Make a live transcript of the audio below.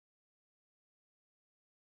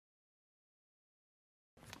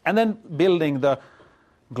And then building the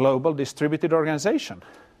global distributed organization.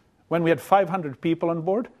 When we had 500 people on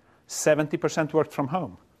board, 70% worked from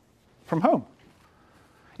home. From home.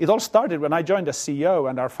 It all started when I joined as CEO,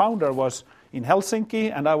 and our founder was in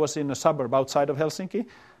Helsinki, and I was in a suburb outside of Helsinki.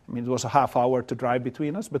 I mean, it was a half hour to drive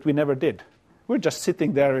between us, but we never did. We're just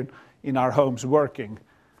sitting there in our homes working.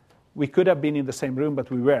 We could have been in the same room, but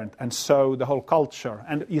we weren't. And so the whole culture,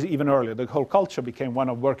 and even earlier, the whole culture became one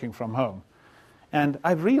of working from home. And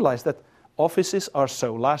I've realized that offices are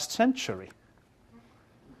so last century.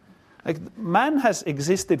 Like, man has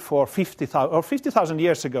existed for 50,000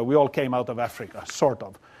 years ago. We all came out of Africa, sort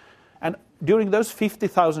of. And during those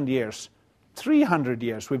 50,000 years, 300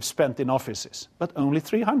 years we've spent in offices, but only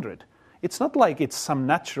 300. It's not like it's some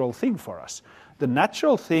natural thing for us. The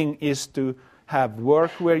natural thing is to have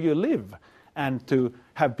work where you live, and to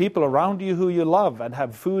have people around you who you love, and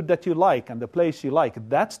have food that you like, and the place you like.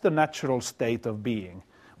 That's the natural state of being.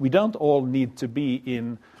 We don't all need to be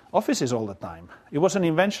in offices all the time. It was an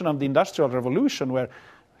invention of the Industrial Revolution where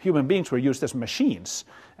human beings were used as machines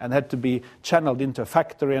and had to be channeled into a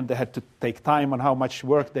factory, and they had to take time on how much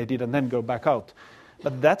work they did and then go back out.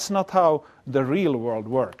 But that's not how the real world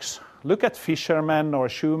works. Look at fishermen or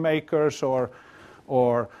shoemakers or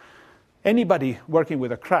anybody working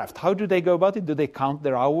with a craft. How do they go about it? Do they count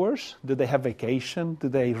their hours? Do they have vacation? Do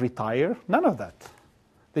they retire? None of that.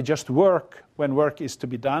 They just work when work is to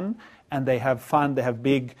be done, and they have fun. They have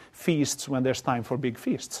big feasts when there's time for big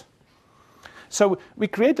feasts. So we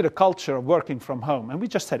created a culture of working from home, and we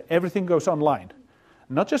just said everything goes online.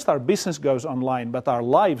 Not just our business goes online, but our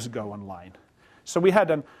lives go online. So we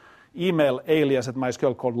had an email alias at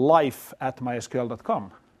MySQL called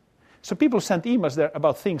life@mysql.com. So people sent emails there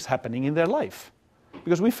about things happening in their life.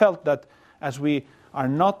 Because we felt that as we are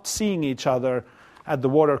not seeing each other at the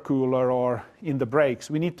water cooler or in the breaks,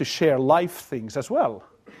 we need to share life things as well.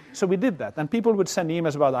 So we did that. And people would send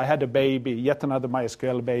emails about, I had a baby, yet another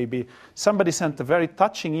MySQL baby. Somebody sent a very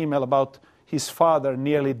touching email about his father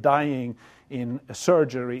nearly dying in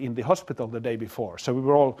surgery in the hospital the day before. So we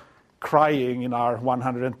were all crying in our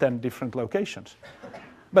 110 different locations.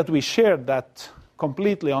 But we shared that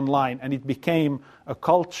completely online, and it became a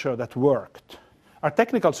culture that worked. Our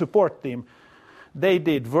technical support team, they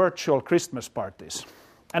did virtual Christmas parties.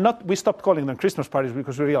 And we stopped calling them Christmas parties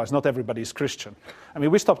because we realized not everybody is Christian. I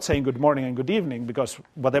mean, we stopped saying good morning and good evening because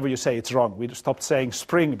whatever you say, it's wrong. We stopped saying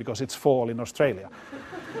spring because it's fall in Australia.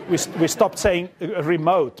 We stopped saying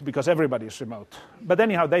remote because everybody is remote. But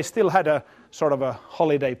anyhow, they still had a sort of a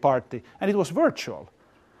holiday party, and it was virtual.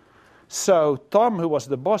 So Tom, who was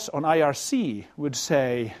the boss on IRC, would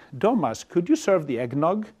say, Domas, could you serve the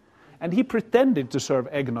eggnog? And he pretended to serve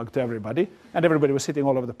eggnog to everybody, and everybody was sitting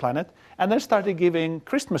all over the planet, and then started giving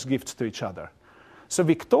Christmas gifts to each other. So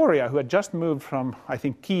Victoria, who had just moved from, I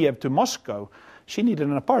think, Kiev to Moscow, she needed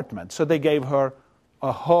an apartment. So they gave her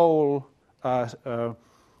a whole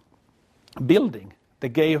building. They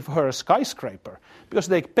gave her a skyscraper, because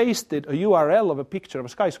they pasted a URL of a picture of a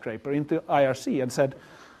skyscraper into IRC and said,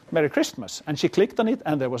 Merry Christmas. And she clicked on it,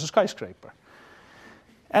 and there was a skyscraper.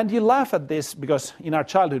 And you laugh at this because in our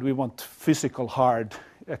childhood we want physical, hard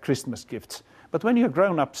Christmas gifts. But when you're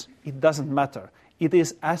grown-ups, it doesn't matter. It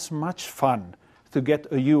is as much fun to get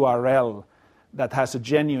a URL that has a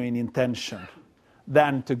genuine intention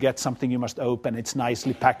than to get something you must open. It's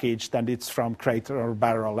nicely packaged and it's from Crate or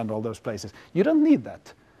Barrel and all those places. You don't need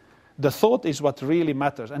that. The thought is what really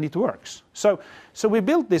matters, and it works. So we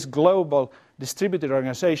built this global distributed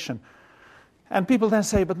organization. And people then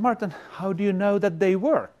say, but Martin, how do you know that they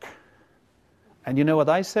work? And you know what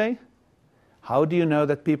I say? How do you know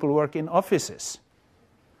that people work in offices?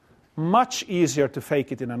 Much easier to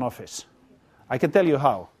fake it in an office. I can tell you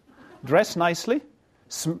how. Dress nicely,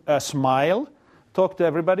 smile, talk to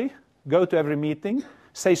everybody, go to every meeting,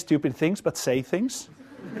 say stupid things, but say things.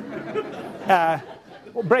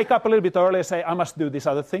 Break up a little bit early, say, I must do this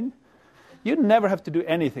other thing. You never have to do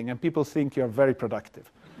anything, and people think you're very productive.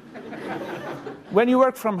 When you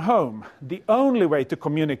work from home, the only way to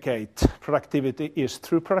communicate productivity is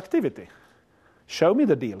through productivity. Show me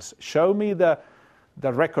the deals. Show me the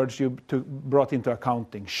records you brought into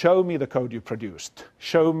accounting. Show me the code you produced.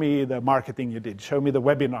 Show me the marketing you did. Show me the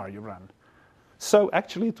webinar you ran. So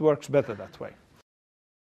actually it works better that way.